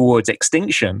heading towards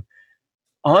extinction,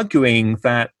 arguing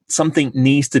that something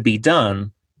needs to be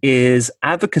done is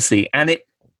advocacy. And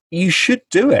you should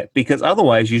do it, because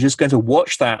otherwise you're just going to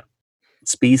watch that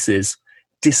species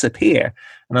disappear.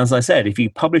 And as I said, if you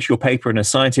publish your paper in a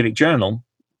scientific journal,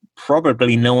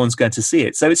 probably no one's going to see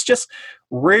it. So it's just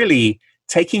really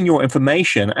taking your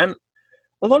information, and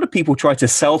a lot of people try to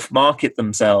self-market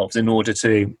themselves in order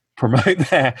to promote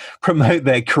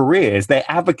their careers. They're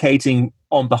advocating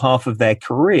on behalf of their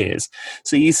careers.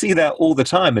 So you see that all the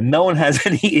time, and no one has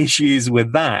any issues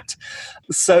with that.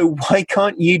 So why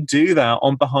can't you do that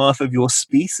on behalf of your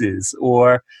species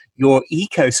or your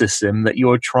ecosystem that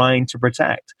you're trying to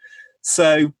protect?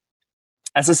 So,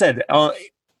 as I said,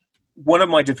 one of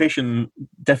my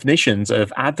definitions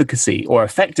of advocacy or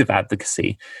effective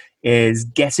advocacy is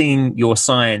getting your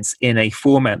science in a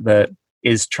format that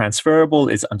is transferable,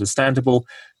 is understandable,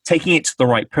 taking it to the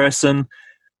right person.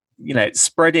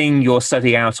 Spreading your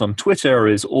study out on Twitter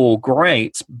is all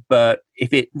great, but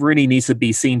if it really needs to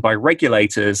be seen by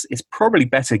regulators, it's probably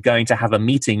better going to have a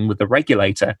meeting with the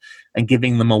regulator and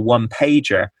giving them a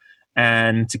one-pager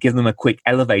and to give them a quick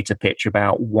elevator pitch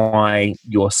about why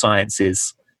your science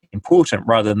is important,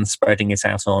 rather than spreading it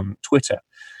out on Twitter.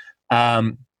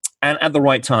 And at the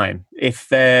right time. If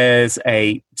there's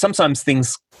sometimes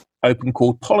things open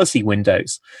called policy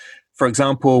windows. For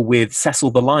example, with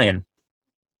Cecil the lion,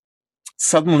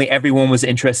 suddenly everyone was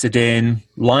interested in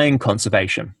lion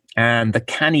conservation, and the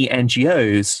canny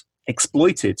NGOs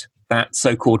exploited that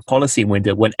so-called policy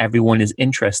window when everyone is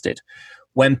interested.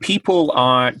 When people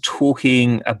are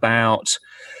talking about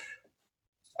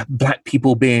Black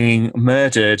people being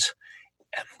murdered,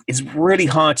 it's really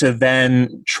hard to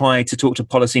then try to talk to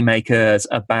policymakers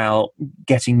about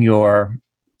getting your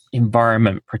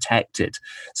environment protected.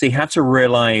 So you have to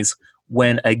realize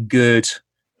when a good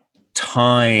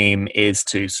time is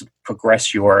to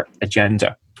progress your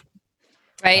agenda.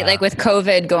 Right. Like with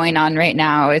COVID going on right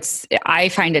now, I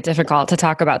find it difficult to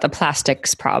talk about the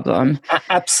plastics problem.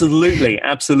 Absolutely.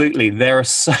 Absolutely. There are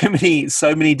so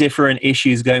many different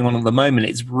issues going on at the moment.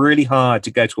 It's really hard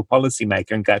to go to a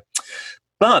policymaker and go,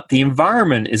 but the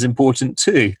environment is important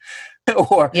too.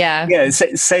 Or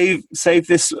save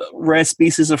this rare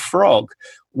species of frog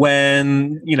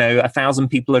when 1,000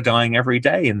 people are dying every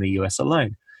day in the US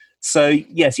alone. So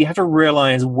yes, you have to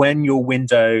realize when your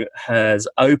window has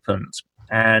opened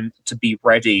and to be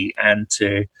ready and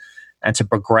to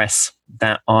progress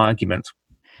that argument.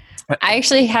 I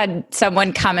actually had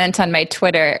someone comment on my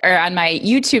Twitter or on my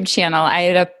YouTube channel. I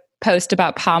had a post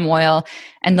about palm oil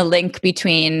and the link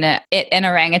between it and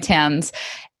orangutans.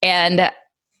 And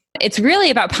it's really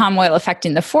about palm oil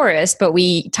affecting the forest, but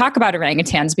we talk about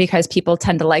orangutans because people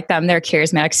tend to like them. They're a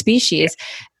charismatic species.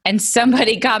 And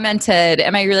somebody commented,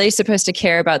 am I really supposed to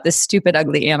care about this stupid,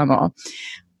 ugly animal?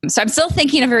 So I'm still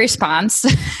thinking of a response,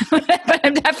 but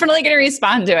I'm definitely going to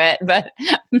respond to it. But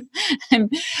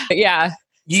yeah.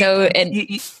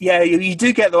 You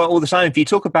do get that all the time. If you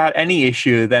talk about any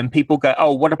issue, then people go,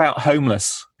 oh, what about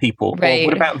homeless people? Right. Or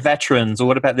what about veterans? Or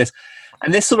what about this?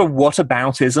 And this sort of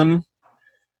whataboutism,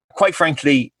 quite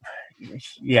frankly,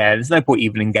 there's no point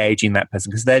even engaging that person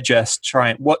because they're just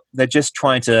trying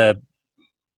to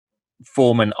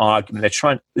form an argument.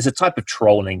 There's a type of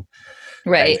trolling,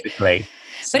 right? Basically.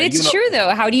 So but it's true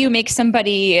though. How do you make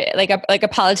somebody like a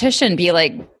politician be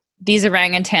like, these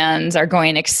orangutans are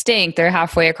going extinct. They're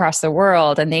halfway across the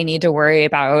world and they need to worry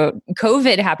about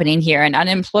COVID happening here and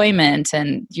unemployment.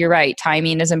 And you're right,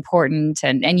 timing is important.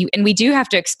 And we do have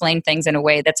to explain things in a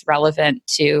way that's relevant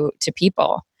to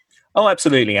people. Oh,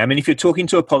 absolutely. I mean, if you're talking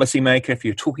to a policymaker, if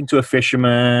you're talking to a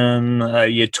fisherman,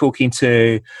 you're talking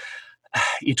to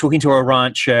a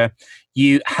rancher,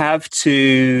 you have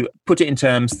to put it in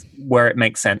terms where it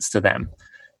makes sense to them.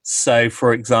 So,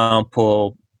 for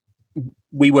example,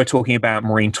 we were talking about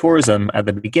marine tourism at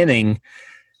the beginning.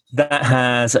 That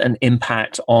has an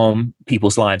impact on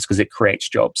people's lives because it creates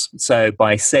jobs. So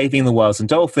by saving the whales and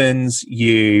dolphins,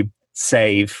 you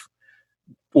save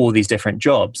all these different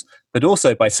jobs. But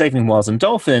also by saving whales and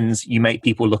dolphins, you make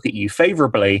people look at you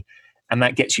favorably, and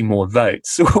that gets you more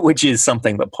votes, which is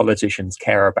something that politicians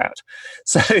care about.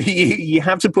 So you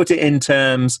have to put it in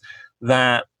terms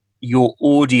that your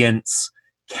audience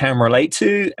can relate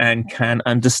to and can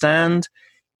understand,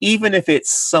 even if it's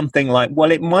something like,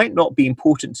 well, it might not be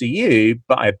important to you,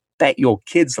 but I bet your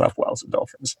kids love whales and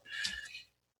dolphins.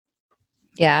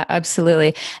 Yeah,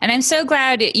 absolutely. And I'm so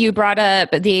glad you brought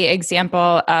up the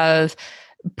example of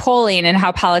polling and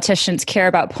how politicians care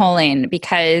about polling,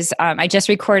 because I just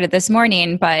recorded this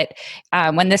morning, but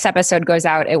when this episode goes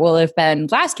out, it will have been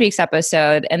last week's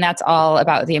episode. And that's all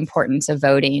about the importance of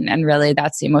voting. And really,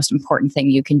 that's the most important thing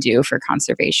you can do for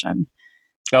conservation.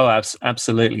 Oh,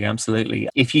 absolutely. Absolutely.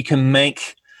 If you can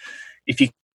make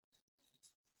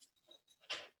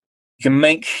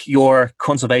your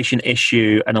conservation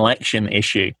issue an election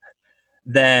issue,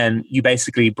 then you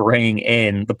basically bring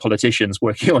in the politicians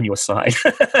working on your side.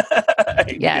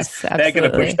 Yes, absolutely. They're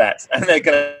going to push that, and they're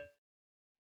going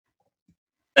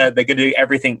to do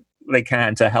everything they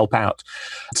can to help out.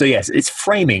 So yes, it's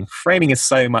framing. Framing is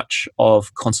so much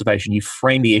of conservation. You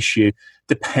frame the issue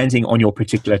depending on your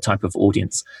particular type of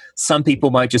audience. Some people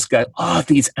might just go, oh,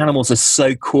 these animals are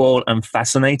so cool and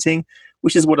fascinating,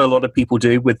 which is what a lot of people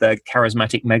do with the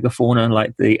charismatic megafauna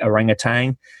like the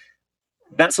orangutan.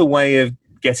 That's a way of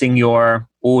getting your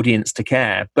audience to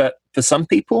care. But for some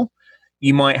people,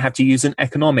 you might have to use an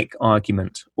economic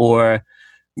argument, or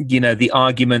the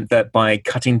argument that by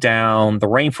cutting down the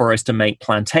rainforest to make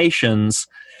plantations,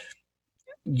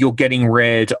 you're getting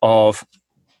rid of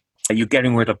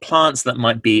plants that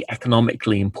might be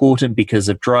economically important because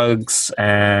of drugs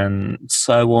and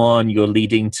so on. You're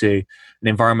leading to an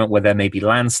environment where there may be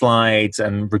landslides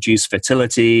and reduced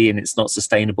fertility, and it's not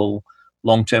sustainable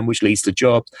long term, which leads to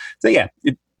jobs. So yeah,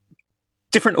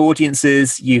 different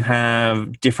audiences, you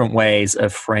have different ways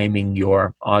of framing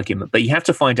your argument, but you have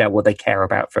to find out what they care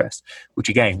about first, which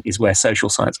again is where social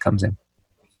science comes in.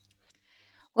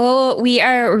 Well, we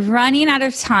are running out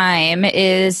of time.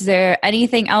 Is there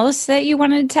anything else that you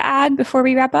wanted to add before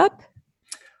we wrap up?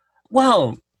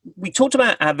 Well, we talked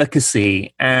about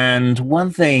advocacy, and one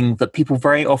thing that people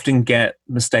very often get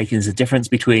mistaken is the difference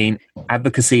between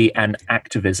advocacy and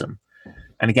activism.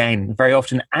 And again, very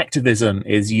often activism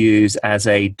is used as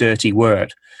a dirty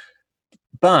word.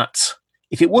 But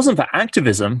if it wasn't for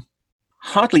activism,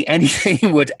 hardly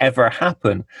anything would ever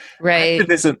happen. Right.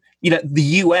 Activism, the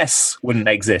US wouldn't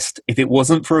exist if it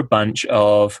wasn't for a bunch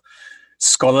of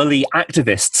scholarly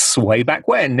activists way back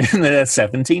when in the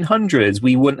 1700s.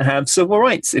 We wouldn't have civil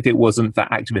rights if it wasn't for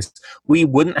activists. We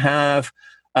wouldn't have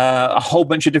a whole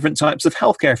bunch of different types of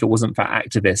healthcare if it wasn't for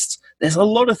activists. There's a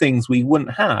lot of things we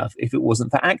wouldn't have if it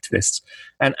wasn't for activists.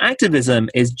 And activism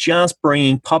is just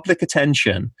bringing public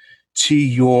attention to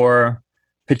your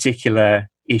particular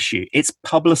issue. It's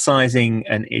publicizing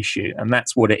an issue, and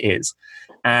that's what it is.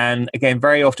 And again,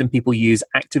 very often people use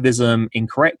activism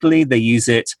incorrectly. They use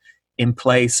it in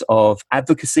place of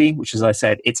advocacy, which, as I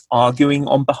said, it's arguing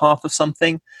on behalf of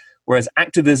something, whereas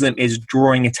activism is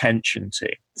drawing attention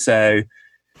to. So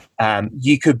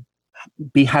you could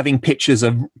be having pictures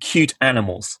of cute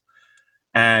animals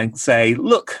and say,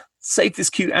 look, save this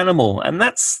cute animal. And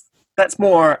that's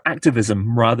more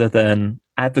activism rather than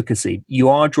advocacy. You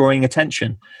are drawing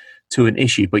attention to an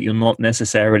issue, but you're not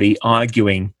necessarily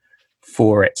arguing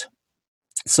for it.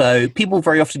 So people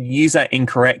very often use that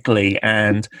incorrectly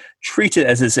and treat it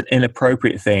as it's an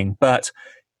inappropriate thing. But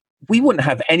we wouldn't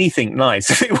have anything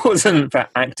nice if it wasn't for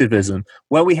activism.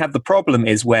 Where we have the problem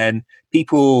is when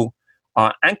people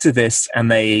are activists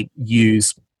and they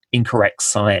use incorrect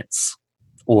science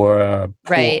or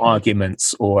poor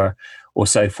arguments or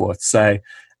so forth. So,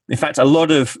 in fact, a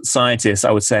lot of scientists,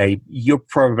 I would say, you're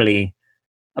probably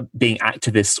being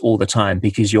activists all the time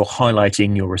because you're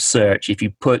highlighting your research. If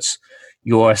you put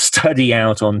your study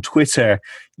out on Twitter,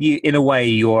 in a way,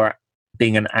 you're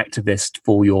being an activist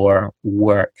for your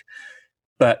work.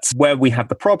 But where we have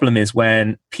the problem is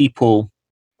when people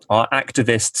are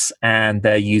activists and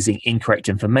they're using incorrect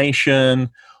information,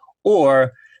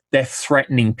 or they're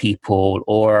threatening people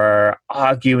or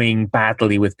arguing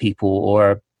badly with people,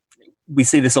 or we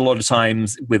see this a lot of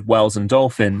times with whales and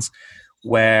dolphins,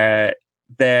 where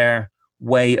their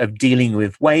way of dealing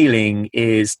with whaling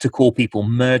is to call people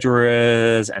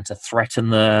murderers and to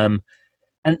threaten them.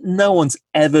 And no one's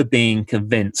ever been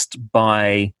convinced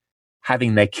by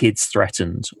having their kids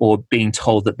threatened or being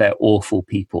told that they're awful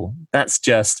people. That's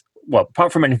just, well,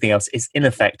 apart from anything else, it's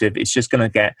ineffective. It's just going to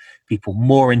get people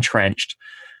more entrenched.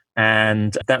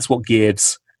 And that's what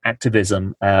gives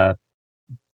activism a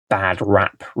bad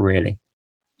rap, really.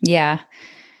 Yeah.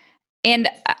 And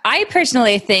I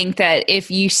personally think that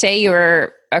if you say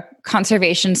you're a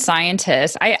conservation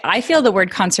scientist, I feel the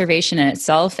word conservation in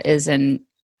itself is an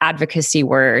advocacy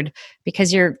word,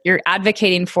 because you're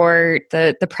advocating for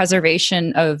the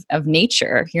preservation of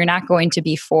nature. You're not going to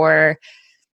be for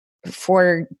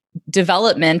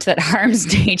development that harms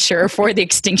nature, for the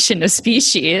extinction of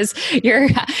species.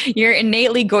 You're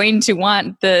innately going to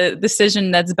want the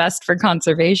decision that's best for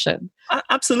conservation.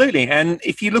 Absolutely. And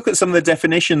if you look at some of the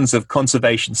definitions of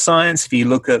conservation science, if you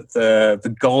look at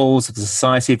the goals of the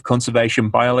Society of Conservation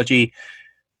Biology,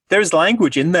 there's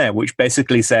language in there which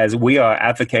basically says we are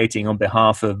advocating on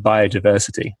behalf of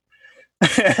biodiversity.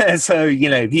 So,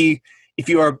 if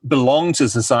you belong to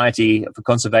Society for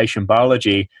Conservation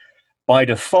Biology, by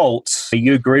default,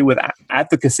 you agree with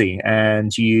advocacy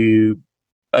and you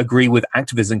agree with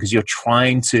activism because you're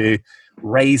trying to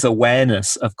raise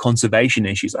awareness of conservation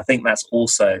issues. I think that's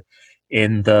also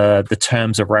in the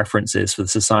terms of references for the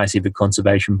Society for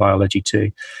Conservation Biology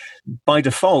too. By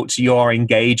default, you're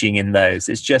engaging in those.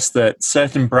 It's just that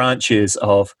certain branches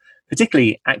of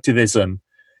particularly activism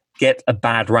get a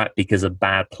bad rap because of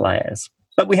bad players.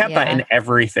 But we have that in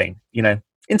everything, in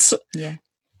soccer,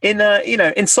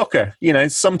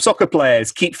 some soccer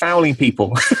players keep fouling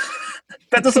people.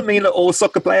 That doesn't mean that all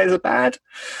soccer players are bad.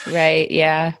 Right.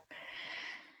 Yeah.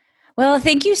 Well,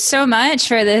 thank you so much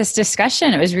for this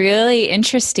discussion. It was really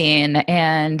interesting,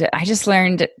 and I just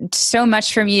learned so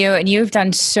much from you, and you've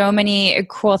done so many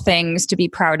cool things to be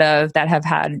proud of that have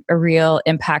had a real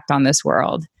impact on this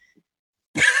world.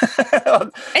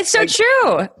 It's so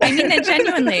true. I mean it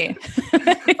genuinely.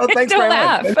 Oh, thanks very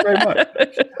much. Thanks very much.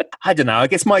 I don't know. I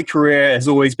guess my career has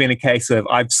always been a case of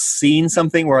I've seen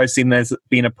something where I've seen there's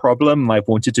been a problem and I've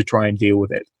wanted to try and deal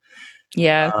with it.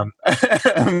 Yeah.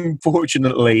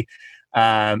 Unfortunately,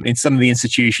 in some of the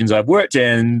institutions I've worked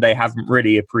in, they haven't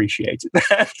really appreciated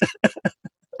that.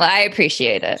 Well, I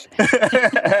appreciate it.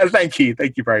 Thank you.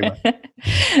 Thank you very much.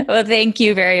 Well, thank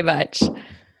you very much.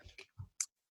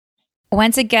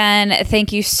 Once again,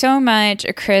 thank you so much,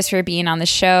 Chris, for being on the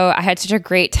show. I had such a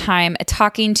great time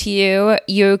talking to you.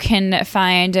 You can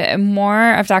find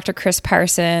more of Dr. Chris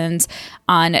Parsons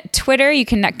on Twitter. You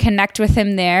can connect with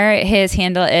him there. His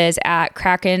handle is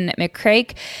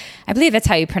 @KrakenMcCrake. I believe that's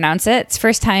how you pronounce it. It's the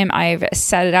first time I've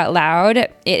said it out loud.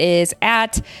 It is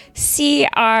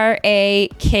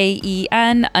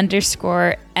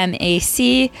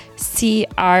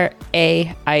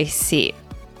 @CRAKEN_MACCRAIC.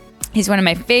 He's one of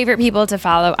my favorite people to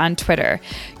follow on Twitter.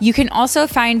 You can also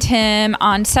find him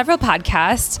on several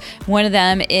podcasts. One of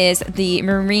them is the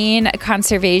Marine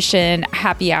Conservation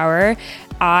Happy Hour.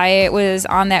 I was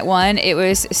on that one. It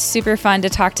was super fun to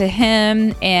talk to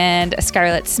him and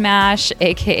Scarlett Smash,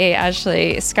 aka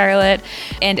Ashley Scarlett.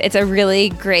 And it's a really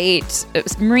great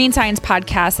marine science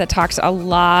podcast that talks a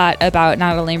lot about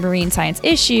not only marine science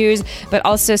issues, but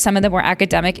also some of the more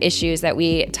academic issues that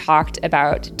we talked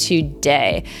about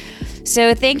today.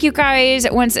 So thank you guys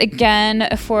once again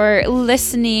for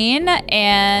listening,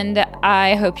 and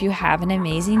I hope you have an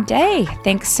amazing day.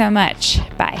 Thanks so much.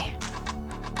 Bye.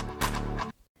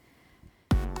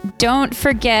 Don't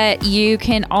forget, you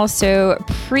can also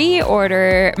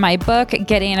pre-order my book,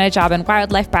 Getting a Job in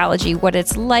Wildlife Biology, What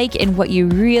It's Like and What You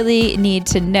Really Need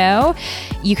to Know.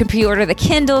 You can pre-order the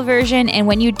Kindle version, and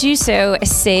when you do so,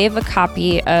 save a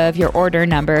copy of your order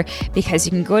number, because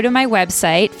you can go to my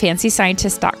website,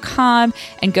 fancyscientist.com,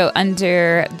 and go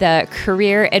under the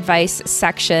career advice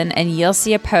section, and you'll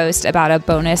see a post about a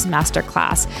bonus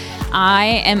masterclass.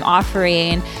 I am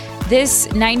offering this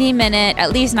at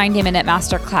least 90-minute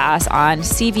masterclass on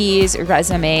CVs,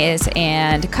 resumes,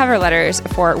 and cover letters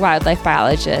for wildlife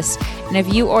biologists. And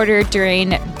if you order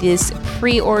during this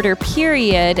pre-order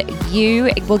period,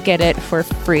 you will get it for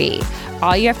free.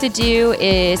 All you have to do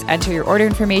is enter your order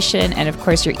information and, of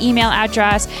course, your email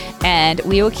address, and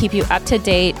we will keep you up to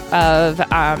date of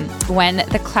when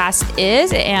the class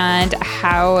is and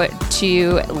how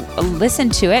to listen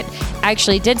to it. I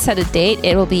actually did set a date.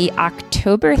 It will be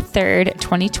October 3rd,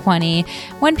 2020,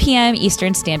 1 p.m.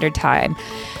 Eastern Standard Time.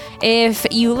 If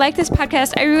you like this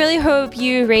podcast, I really hope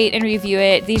you rate and review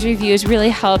it. These reviews really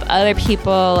help other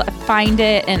people find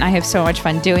it, and I have so much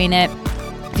fun doing it.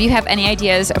 If you have any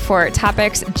ideas for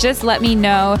topics, just let me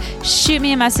know. Shoot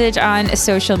me a message on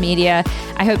social media.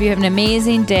 I hope you have an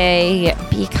amazing day.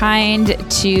 Be kind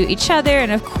to each other,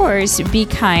 and of course, be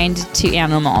kind to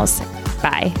animals.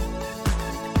 Bye.